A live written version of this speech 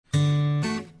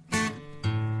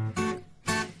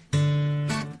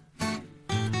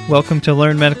Welcome to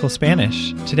Learn Medical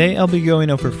Spanish. Today I'll be going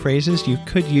over phrases you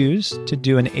could use to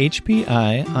do an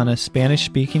HPI on a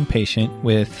Spanish-speaking patient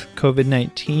with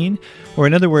COVID-19, or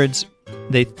in other words,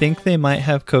 they think they might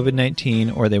have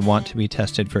COVID-19 or they want to be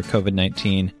tested for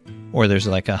COVID-19, or there's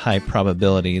like a high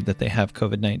probability that they have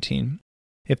COVID-19.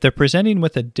 If they're presenting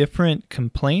with a different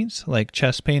complaint, like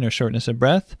chest pain or shortness of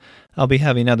breath, I'll be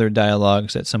having other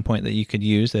dialogues at some point that you could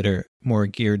use that are more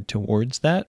geared towards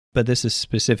that. But this is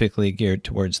specifically geared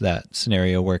towards that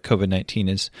scenario where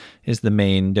COVID-19 is the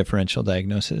main differential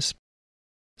diagnosis.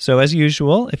 So as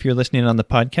usual, if you're listening on the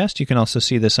podcast, you can also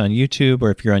see this on YouTube, or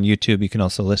if you're on YouTube, you can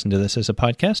also listen to this as a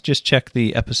podcast. Just check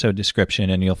the episode description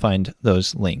and you'll find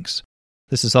those links.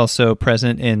 This is also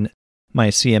present in my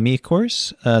CME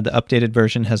course. The updated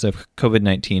version has a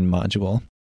COVID-19 module.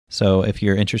 So if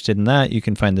you're interested in that, you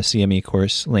can find the CME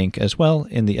course link as well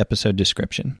in the episode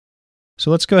description. So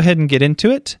let's go ahead and get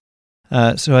into it.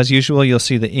 So as usual, you'll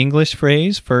see the English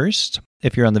phrase first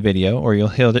if you're on the video, or you'll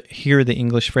hear the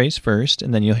English phrase first,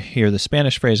 and then you'll hear the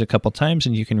Spanish phrase a couple times,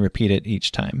 and you can repeat it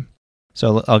each time.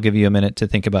 So I'll give you a minute to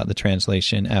think about the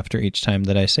translation after each time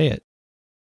that I say it.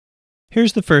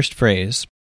 Here's the first phrase.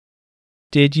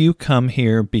 Did you come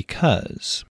here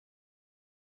because?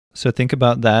 So think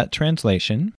about that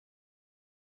translation.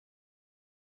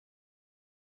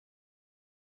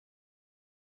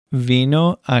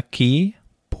 Vino aquí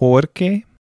porque.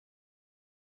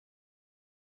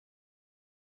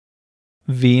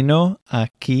 Vino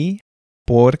aquí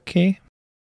porque.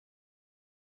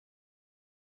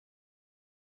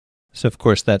 So, of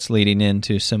course, that's leading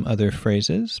into some other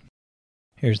phrases.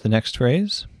 Here's the next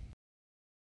phrase.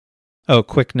 Oh,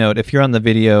 quick note. If you're on the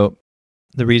video,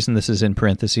 the reason this is in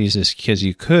parentheses is because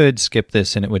you could skip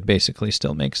this and it would basically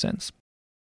still make sense.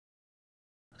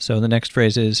 So the next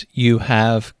phrase is, you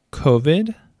have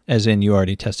COVID, as in you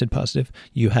already tested positive.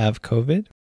 You have COVID.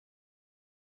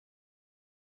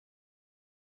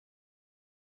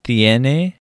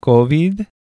 Tiene COVID.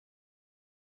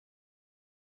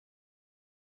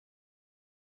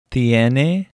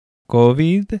 Tiene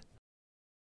COVID.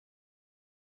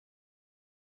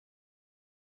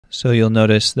 So you'll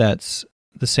notice that's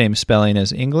the same spelling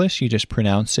as English. You just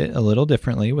pronounce it a little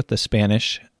differently with the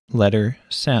Spanish letter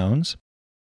sounds.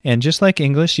 And just like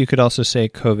English, you could also say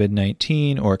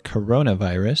COVID-19 or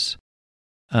coronavirus,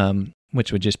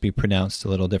 which would just be pronounced a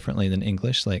little differently than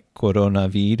English, like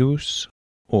coronavirus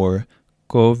or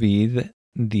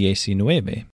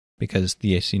COVID-19, because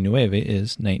 19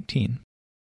 is 19.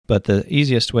 But the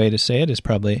easiest way to say it is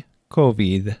probably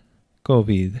COVID.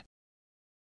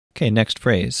 Okay, next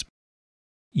phrase.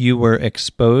 You were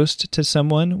exposed to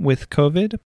someone with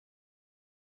COVID?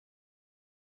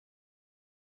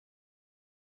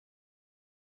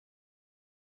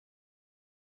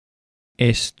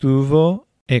 ¿Estuvo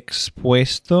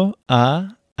expuesto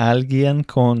a alguien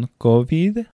con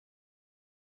COVID?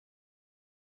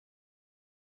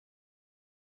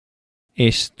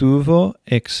 ¿Estuvo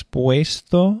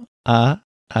expuesto a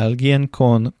alguien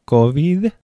con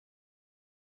COVID?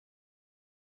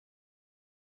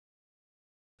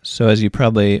 So as you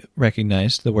probably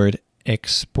recognize, the word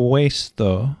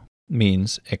expuesto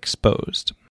means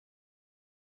exposed.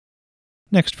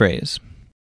 Next phrase.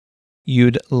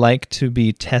 You'd like to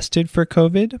be tested for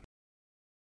COVID?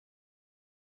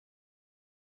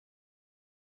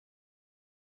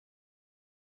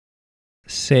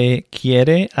 ¿Se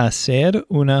quiere hacer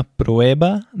una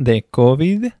prueba de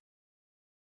COVID?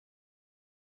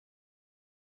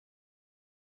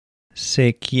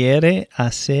 ¿Se quiere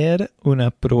hacer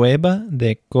una prueba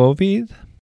de COVID?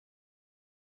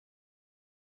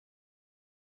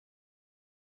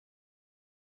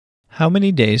 How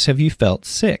many days have you felt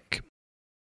sick?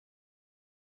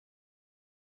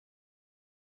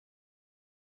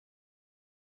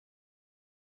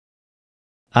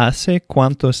 ¿Hace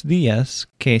cuántos días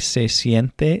que se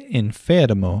siente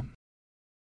enfermo?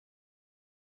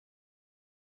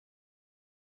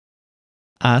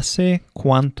 ¿Hace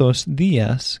cuántos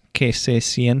días que se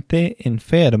siente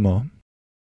enfermo?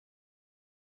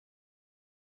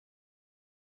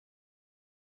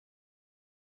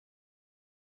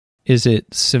 Is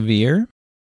it severe?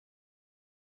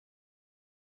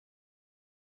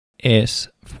 ¿Es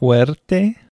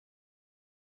fuerte?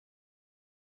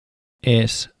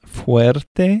 ¿Es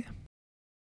fuerte?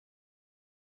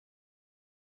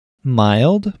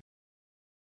 Mild?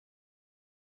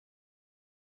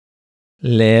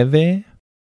 Leve?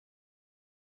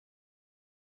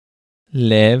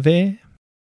 Leve?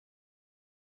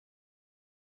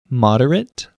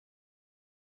 Moderate?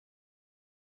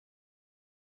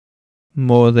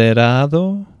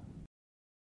 Moderado?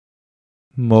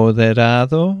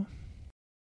 Moderado?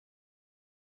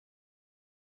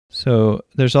 So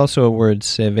there's also a word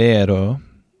severo,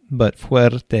 but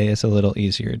fuerte is a little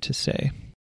easier to say.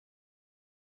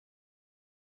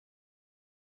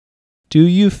 Do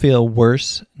you feel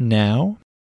worse now?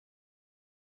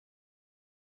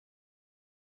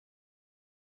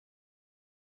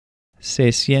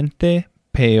 ¿Se siente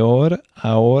peor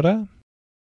ahora?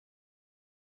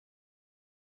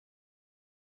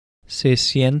 ¿Se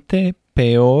siente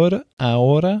peor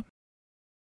ahora?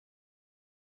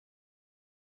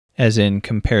 As in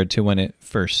compared to when it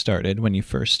first started, when you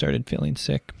first started feeling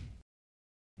sick.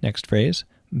 Next phrase,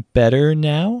 better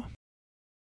now?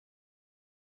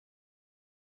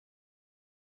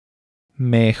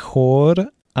 Mejor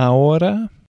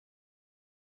ahora?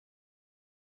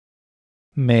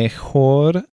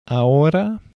 Mejor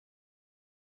ahora?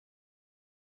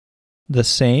 The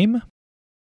same?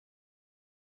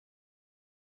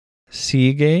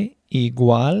 Sigue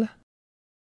igual?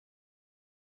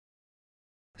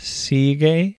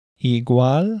 Sigue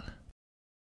igual?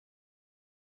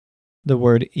 The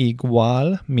word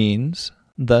igual means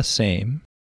the same.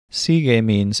 Sigue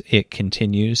means it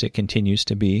continues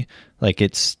to be, like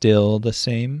it's still the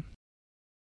same.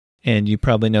 And you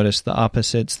probably noticed the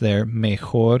opposites there.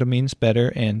 Mejor means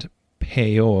better, and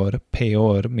peor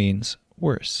means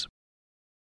worse.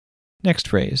 Next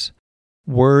phrase.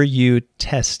 Were you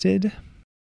tested?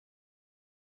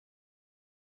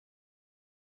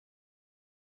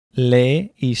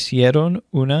 ¿Le hicieron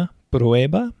una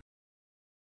prueba?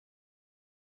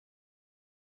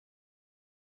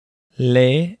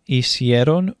 ¿Le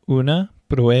hicieron una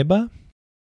prueba?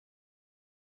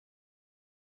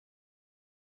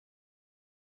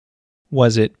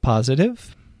 Was it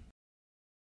positive?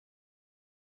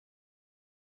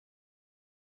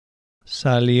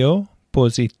 ¿Salió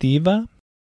positiva?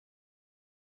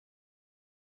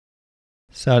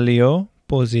 ¿Salió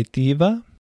positiva?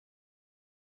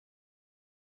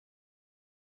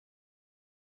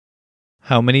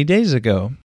 How many days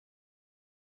ago?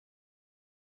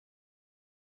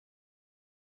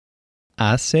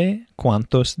 ¿Hace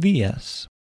cuántos días?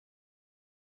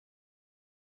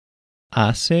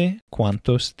 ¿Hace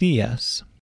cuántos días?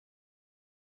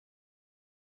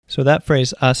 So that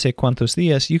phrase, hace cuántos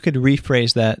días, you could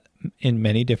rephrase that in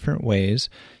many different ways.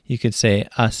 You could say,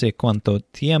 hace cuánto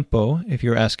tiempo, if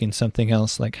you're asking something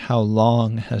else like, how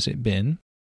long has it been?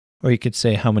 Or you could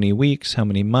say, how many weeks, how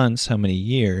many months, how many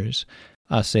years?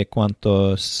 Hace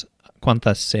cuántas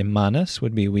semanas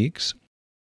would be weeks.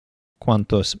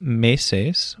 Cuántos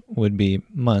meses would be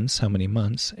months, how many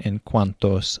months. And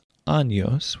cuántos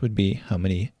años would be how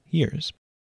many years.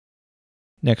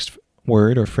 Next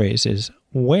word or phrase is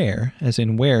where, as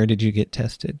in where did you get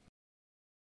tested?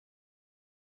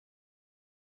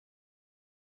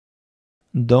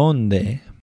 ¿Dónde?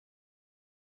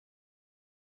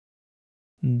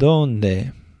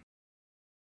 ¿Dónde?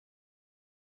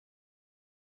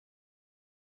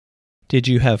 Did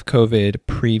you have COVID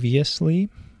previously?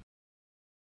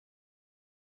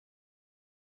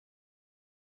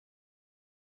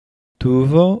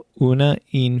 ¿Tuvo una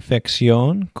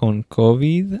infección con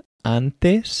COVID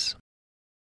antes?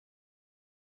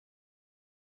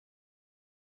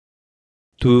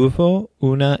 ¿Tuvo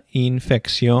una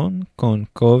infección con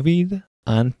COVID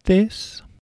antes?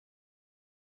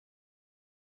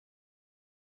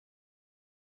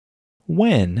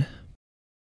 When?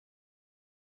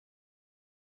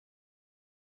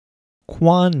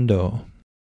 ¿Cuándo?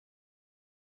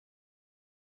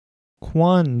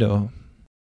 ¿Cuándo?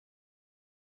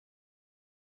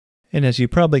 And as you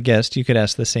probably guessed, you could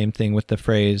ask the same thing with the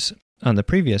phrase on the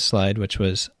previous slide, which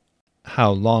was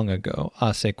how long ago?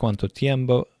 ¿Hace cuánto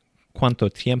tiempo?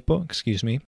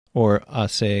 Or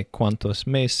 ¿hace cuántos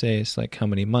meses? Like how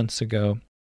many months ago?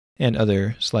 And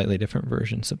other slightly different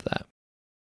versions of that.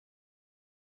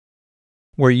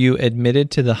 Were you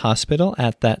admitted to the hospital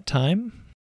at that time?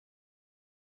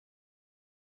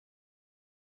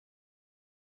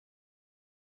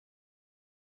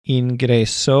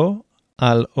 ¿Ingresó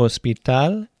al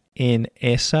hospital en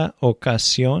esa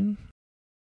ocasión?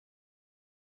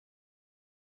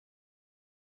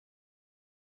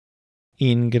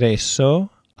 ¿Ingresó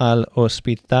al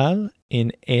hospital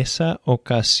en esa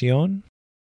ocasión?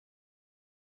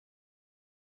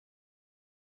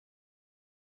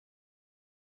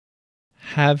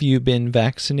 Have you been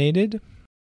vaccinated?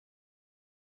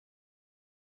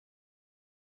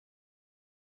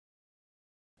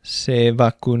 ¿Se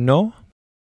vacunó?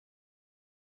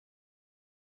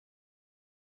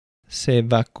 ¿Se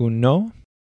vacunó?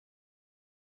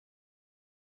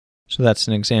 So that's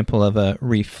an example of a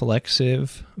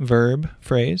reflexive verb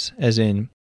phrase, as in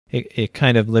it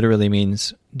kind of literally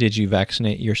means, did you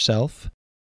vaccinate yourself?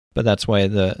 But that's why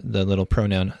the little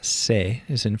pronoun se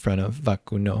is in front of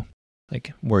vacunó.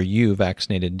 Like, were you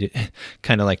vaccinated?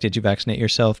 Kind of like, did you vaccinate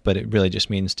yourself? But it really just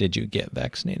means, did you get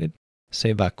vaccinated?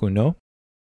 Se vacunó.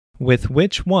 With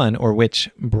which one or which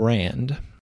brand?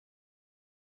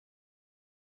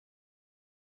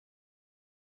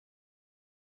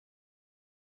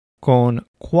 ¿Con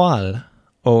cuál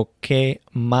o qué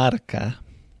marca?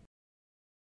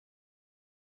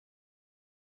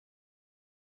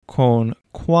 ¿Con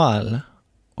cuál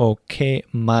o qué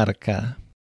marca?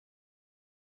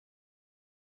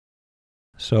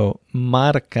 So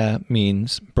marca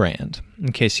means brand,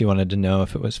 in case you wanted to know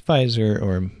if it was Pfizer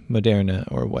or Moderna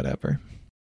or whatever.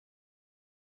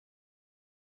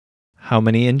 How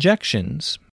many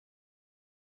injections?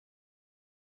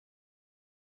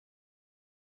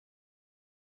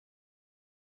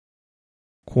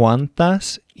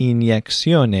 ¿Cuántas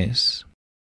inyecciones?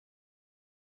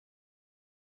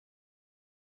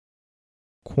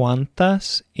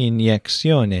 ¿Cuántas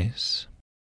inyecciones?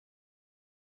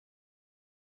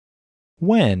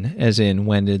 When, as in,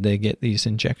 when did they get these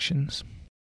injections?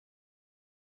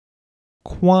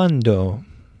 ¿Cuándo?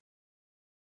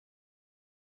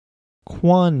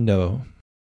 ¿Cuándo?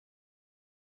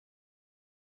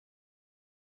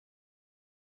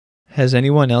 Has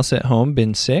anyone else at home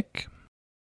been sick?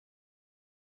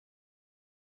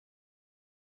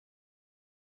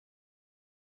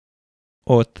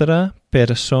 ¿Otra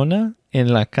persona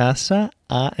en la casa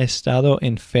ha estado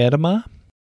enferma?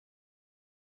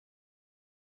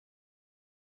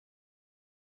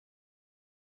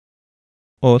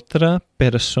 ¿Otra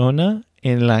persona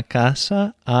en la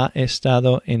casa ha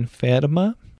estado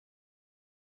enferma?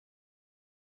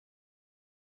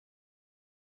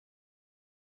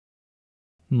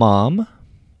 Mom,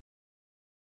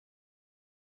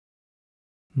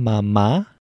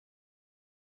 mamá,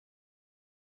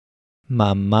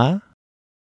 mamá,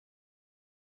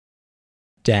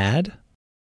 dad,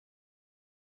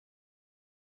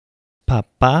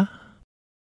 papá,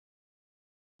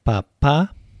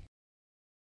 papá,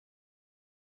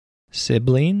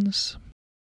 siblings,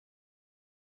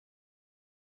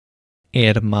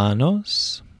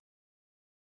 hermanos,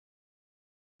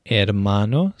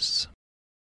 hermanos,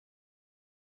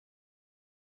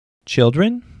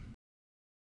 children,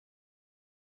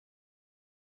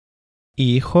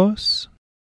 hijos,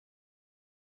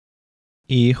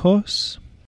 hijos.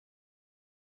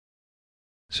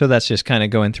 So that's just kind of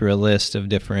going through a list of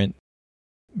different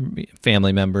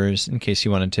family members in case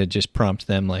you wanted to just prompt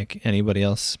them, like, anybody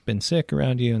else been sick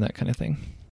around you and that kind of thing.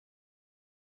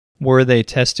 Were they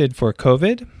tested for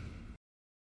COVID?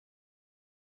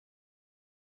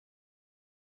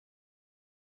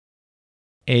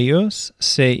 Ellos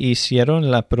se hicieron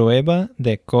la prueba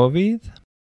de COVID.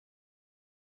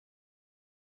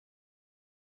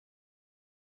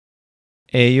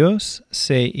 Ellos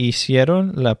se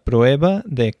hicieron la prueba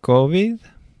de COVID.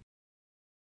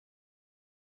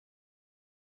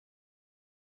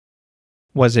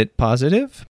 Was it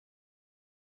positive?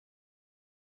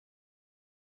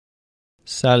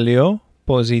 ¿Salió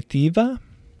positiva?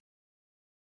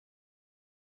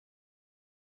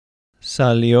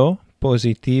 ¿Salió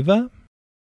positiva?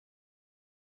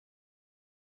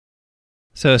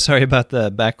 So sorry about the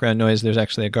background noise. There's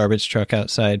actually a garbage truck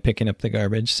outside picking up the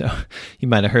garbage, so you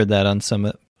might have heard that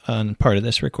on part of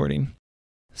this recording.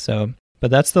 But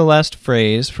that's the last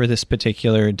phrase for this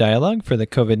particular dialogue for the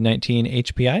COVID-19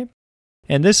 HPI.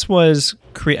 And this was,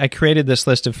 I created this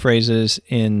list of phrases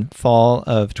in fall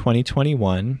of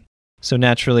 2021. So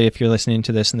naturally, if you're listening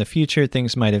to this in the future,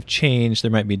 things might have changed.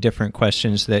 There might be different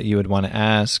questions that you would want to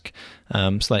ask,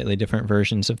 slightly different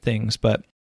versions of things. But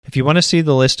if you want to see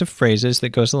the list of phrases that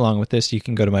goes along with this, you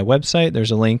can go to my website.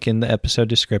 There's a link in the episode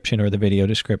description or the video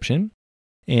description.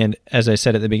 And as I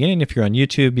said at the beginning, if you're on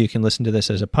YouTube, you can listen to this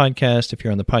as a podcast. If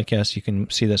you're on the podcast, you can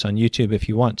see this on YouTube if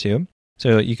you want to.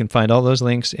 So you can find all those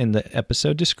links in the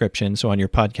episode description, so on your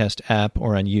podcast app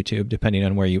or on YouTube, depending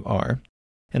on where you are.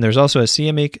 And there's also a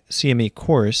CME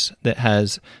course that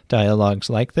has dialogues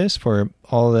like this for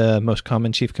all the most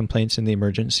common chief complaints in the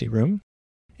emergency room,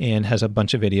 and has a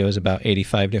bunch of videos, about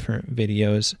 85 different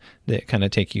videos that kind of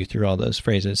take you through all those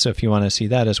phrases. So if you want to see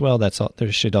that as well,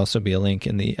 there should also be a link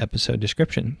in the episode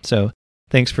description. So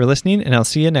thanks for listening, and I'll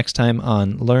see you next time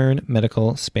on Learn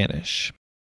Medical Spanish.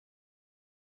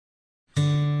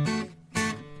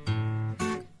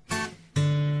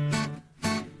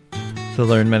 The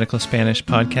Learn Medical Spanish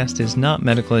podcast is not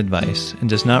medical advice and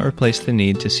does not replace the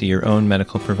need to see your own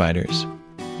medical providers.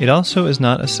 It also is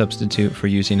not a substitute for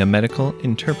using a medical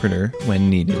interpreter when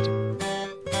needed.